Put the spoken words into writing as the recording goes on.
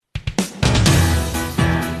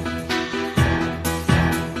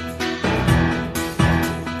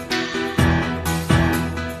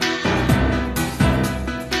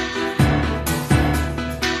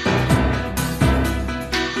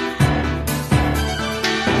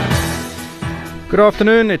Good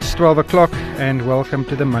afternoon, it's 12 o'clock and welcome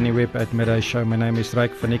to the MoneyWeb at Midday Show. My name is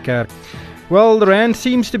Ryk van Niekerk. Well, the Rand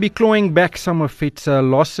seems to be clawing back some of its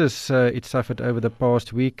losses it suffered over the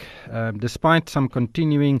past week, despite some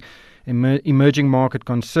continuing emerging market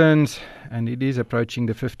concerns, and it is approaching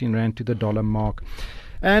the 15 Rand to the dollar mark.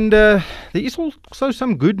 And there is also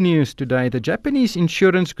some good news today. The Japanese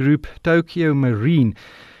insurance group Tokio Marine,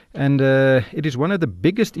 and it is one of the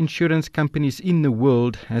biggest insurance companies in the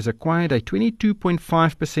world, has acquired a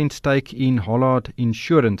 22.5% stake in Hollard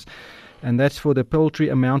Insurance. And that's for the paltry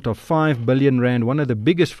amount of 5 billion Rand, one of the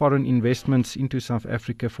biggest foreign investments into South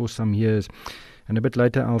Africa for some years. And a bit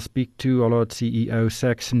later, I'll speak to Hollard CEO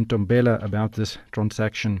Saxon Tombela about this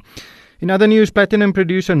transaction. In other news, platinum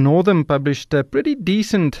producer Northam published pretty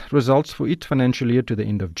decent results for its financial year to the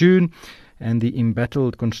end of June. And the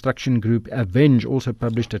embattled construction group Aveng also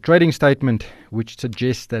published a trading statement which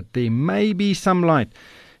suggests that there may be some light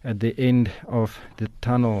at the end of the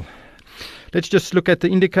tunnel. Let's just look at the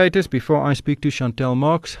indicators before I speak to Chantel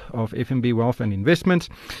Marks of FNB Wealth and Investments.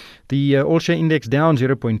 The all-share index down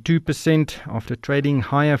 0.2% after trading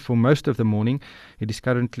higher for most of the morning. It is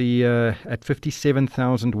currently at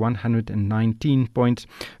 57,119 points.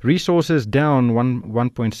 Resources down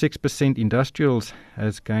 1.6%. Industrials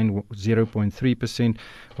has gained 0.3%,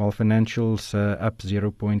 while financials up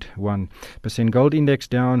 0.1%. Gold index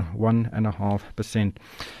down 1.5%.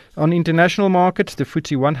 On international markets, the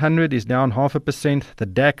FTSE 100 is down 0.5%, the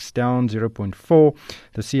DAX down 0.4%,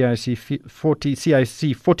 the CIC 40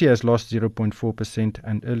 has lost 0.4%,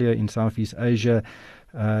 and earlier in Southeast Asia,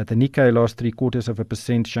 the Nikkei lost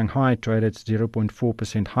 0.75%, Shanghai traded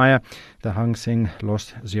 0.4% higher, the Hang Seng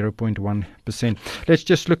lost 0.1%. Let's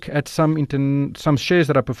just look at some shares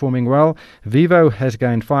that are performing well. Vivo has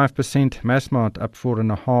gained 5%, Massmart up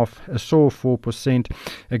 4.5%, Assur 4%,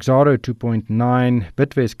 Exxaro 2.9%,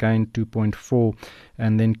 Bidvest gained 2.4%,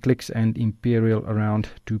 and then Clicks and Imperial around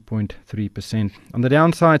 2.3%. On the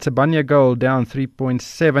downside, Sibanye Gold down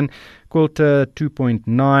 3.7%, Quilter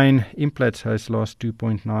 2.9%, Implats has lost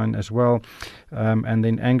 2.9% as well, and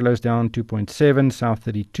then Anglo's down 2.7%, South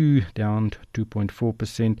 32 down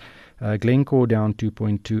 2.4%, Glencore down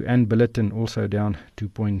 2.2%, and Billiton also down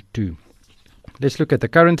 2.2%. Let's look at the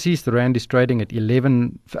currencies. The Rand is trading at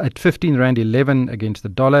 15 Rand 11 against the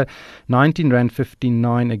dollar, 19 Rand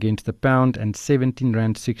 59 against the pound, and 17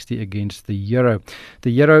 Rand 60 against the euro. The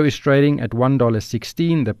euro is trading at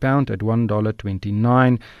 $1.16, the pound at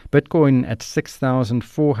 $1.29, Bitcoin at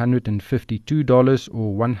 $6,452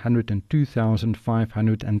 or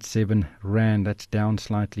 102,507 Rand. That's down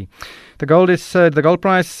slightly. The gold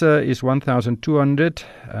price is 1,200.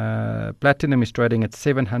 Platinum is trading at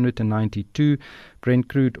 $792. Brent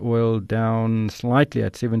crude oil down slightly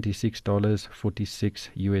at $76.46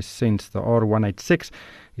 US cents. The R186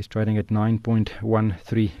 is trading at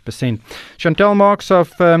 9.13%. Chantel Marks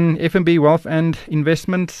of FNB Wealth and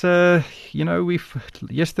Investments.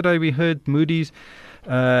 Yesterday we heard Moody's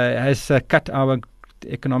has cut our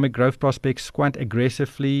economic growth prospects quite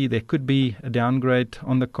aggressively. There could be a downgrade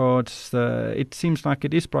on the cards. It seems like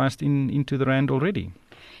it is priced into the Rand already.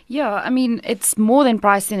 Yeah, I mean, it's more than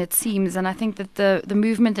priced in, it seems, and I think that the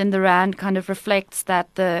movement in the Rand kind of reflects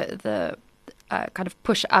that the kind of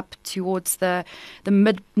push up towards the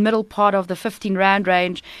middle part of the 15 Rand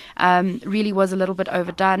range really was a little bit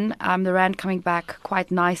overdone. The Rand coming back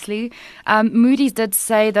quite nicely. Moody's did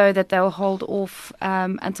say, though, that they'll hold off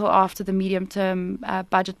until after the medium-term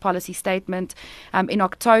budget policy statement in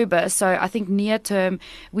October. So I think near term,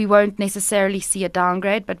 we won't necessarily see a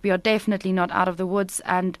downgrade, but we are definitely not out of the woods.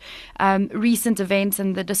 And recent events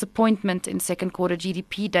and the disappointment in second quarter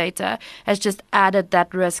GDP data has just added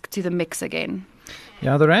that risk to the mix again.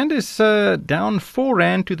 Yeah, the Rand is down 4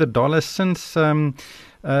 Rand to the dollar since the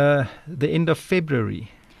end of February,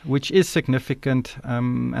 which is significant.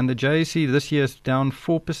 And the JSE this year is down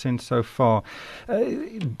 4% so far.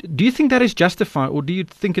 Do you think that is justified, or do you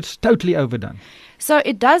think it's totally overdone? So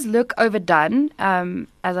it does look overdone,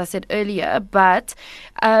 as I said earlier, but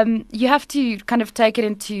you have to kind of take it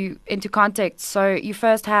into context. So you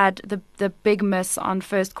first had the big miss on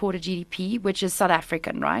first quarter GDP, which is South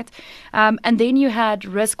African, right? And then you had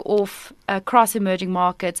risk off across emerging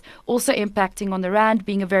markets, also impacting on the Rand,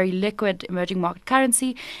 being a very liquid emerging market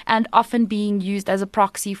currency and often being used as a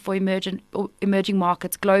proxy for emerging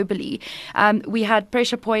markets globally. We had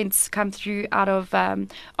pressure points come through out of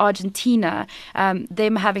Argentina,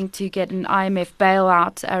 them having to get an IMF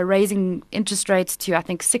bailout, raising interest rates to, I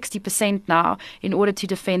think, 60% now in order to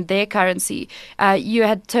defend their currency. You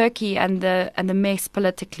had Turkey and the mess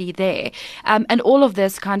politically there. And all of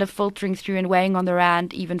this kind of filtering through and weighing on the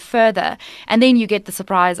Rand even further. And then you get the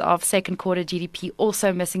surprise of second quarter GDP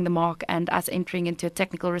also missing the mark and us entering into a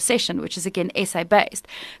technical recession, which is again SA based.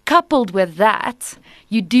 Coupled with that,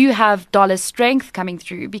 you do have dollar strength coming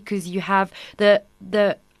through because you have the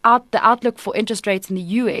outlook for interest rates in the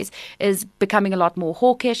US is becoming a lot more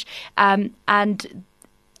hawkish, and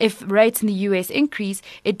if rates in the US increase,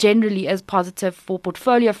 it generally is positive for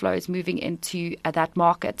portfolio flows moving into that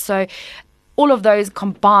market. So all of those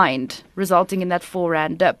combined resulting in that 4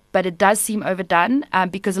 rand dip, but it does seem overdone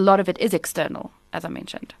because a lot of it is external, as I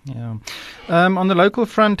mentioned. Yeah. On the local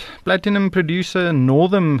front, platinum producer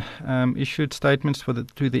Northam issued statements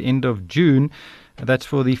to the end of June. That's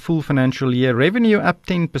for the full financial year. Revenue up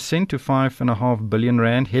 10% to 5.5 billion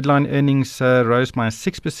rand. Headline earnings rose by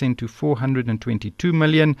 6% to 422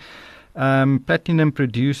 million. Platinum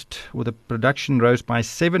produced, or the production rose by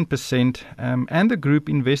 7%, and the group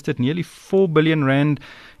invested nearly 4 billion rand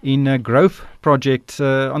in growth projects.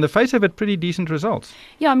 On the face of it, pretty decent results.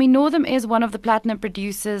 Yeah, I mean, Northam is one of the platinum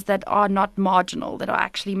producers that are not marginal, that are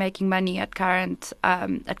actually making money at current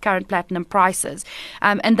platinum prices.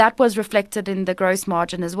 And that was reflected in the gross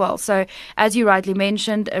margin as well. So as you rightly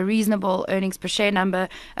mentioned, a reasonable earnings per share number,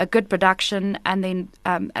 a good production, and then,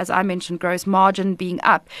 as I mentioned, gross margin being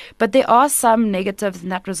up. But there are some negatives in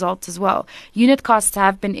that result as well. Unit costs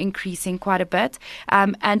have been increasing quite a bit.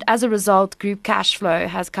 And as a result, group cash flow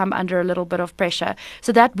has come under a little bit of pressure.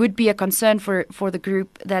 So that would be a concern for the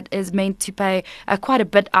group that is meant to pay quite a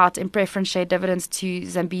bit out in preference share dividends to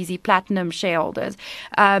Zambezi Platinum shareholders,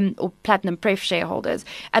 or Platinum Pref shareholders.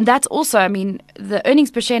 And that's also, I mean, the earnings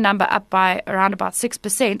per share number up by around about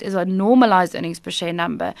 6% is a normalized earnings per share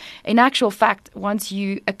number. In actual fact, once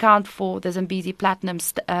you account for the Zambezi Platinum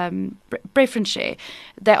preference share,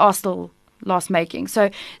 they are still loss-making. So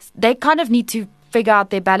they kind of need to figure out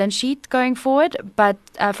their balance sheet going forward, but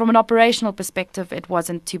from an operational perspective, it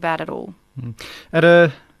wasn't too bad at all. At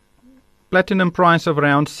a platinum price of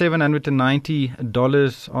around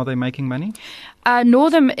 $790, are they making money?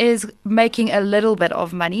 Northam is making a little bit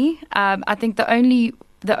of money. I think the only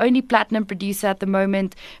platinum producer at the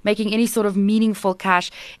moment making any sort of meaningful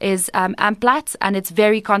cash is Amplat, and it's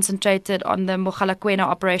very concentrated on the Mogalakwena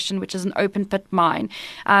operation, which is an open pit mine.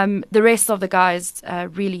 The rest of the guys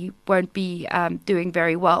really won't be doing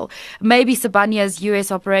very well. Maybe Sabanya's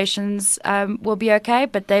US operations will be okay,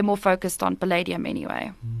 but they're more focused on palladium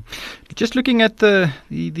anyway. Just looking at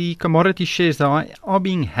the commodity shares that are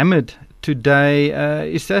being hammered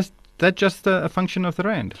today, is that just a function of the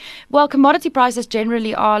rand? Well, commodity prices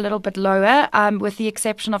generally are a little bit lower, with the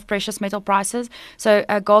exception of precious metal prices. So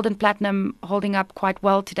gold and platinum holding up quite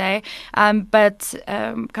well today, but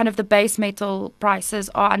kind of the base metal prices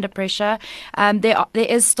are under pressure. There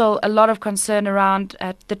is still a lot of concern around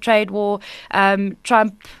the trade war.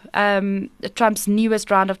 Trump's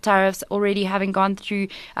newest round of tariffs already having gone through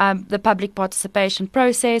the public participation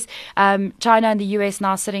process. China and the US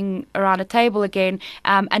now sitting around a table again,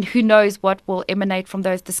 and who knows what will emanate from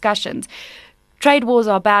those discussions. Trade wars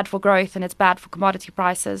are bad for growth and it's bad for commodity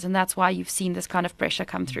prices, and that's why you've seen this kind of pressure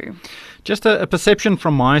come through. Just a perception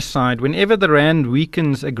from my side, whenever the rand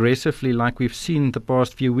weakens aggressively like we've seen the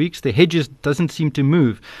past few weeks, the hedges doesn't seem to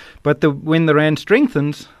move. But when the rand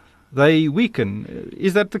strengthens, they weaken.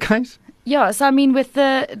 Is that the case? Yeah, so I mean, with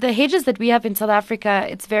the hedges that we have in South Africa,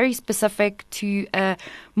 it's very specific to a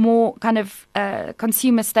more kind of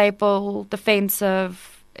consumer staple, defensive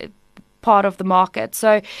part of the market.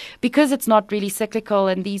 So because it's not really cyclical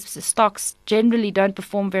and these stocks generally don't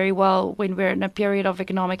perform very well when we're in a period of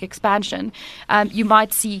economic expansion, you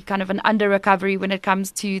might see kind of an under recovery when it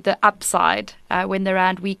comes to the upside when the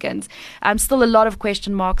rand weakens. Still a lot of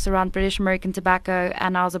question marks around British American Tobacco,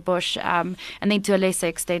 Anheuser-Busch, and then to a lesser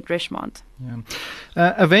extent Richemont.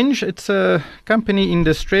 Yeah. Aveng, it's a company in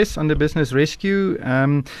distress under business rescue,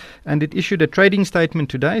 and it issued a trading statement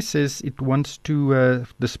today. Says it wants to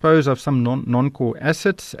dispose of some non-core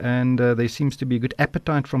assets, and there seems to be a good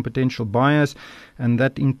appetite from potential buyers, and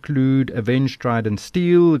that include Aveng Trident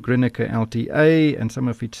Steel, Grinneker LTA, and some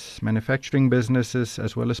of its manufacturing businesses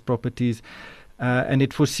as well as properties. And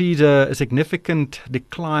it foresees a significant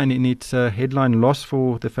decline in its headline loss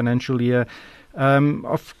for the financial year.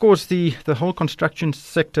 Of course, the whole construction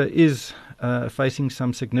sector is facing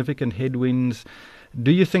some significant headwinds. Do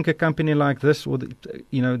you think a company like this, or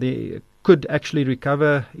the could actually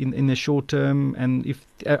recover in the short term? And if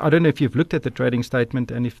I don't know if you've looked at the trading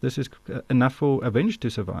statement and if this is enough for Aveng to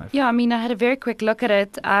survive. Yeah, I mean, I had a very quick look at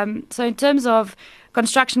it. So in terms of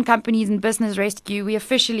construction companies and business rescue, we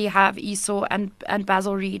officially have ESAW and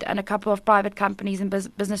Basil Reed and a couple of private companies in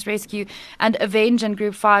business rescue, and Aveng and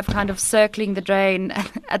Group 5 kind of circling the drain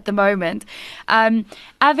at the moment.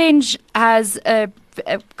 Aveng has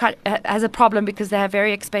a problem because they have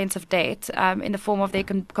very expensive debt in the form of their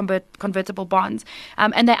convertible bonds,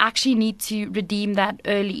 and they actually need to redeem that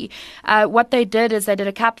early. What they did is they did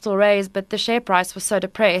a capital raise, but the share price was so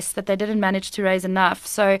depressed that they didn't manage to raise enough.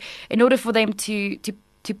 So in order for them to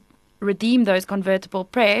redeem those convertible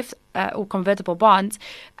pref or convertible bonds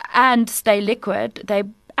and stay liquid, they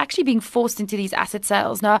actually being forced into these asset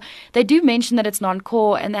sales. Now, they do mention that it's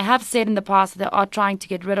non-core, and they have said in the past that they are trying to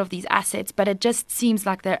get rid of these assets, but it just seems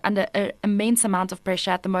like they're under an immense amount of pressure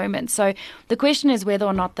at the moment. So the question is whether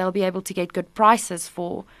or not they'll be able to get good prices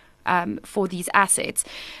for these assets.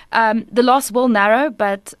 The loss will narrow,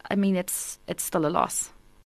 but I mean, it's still a loss.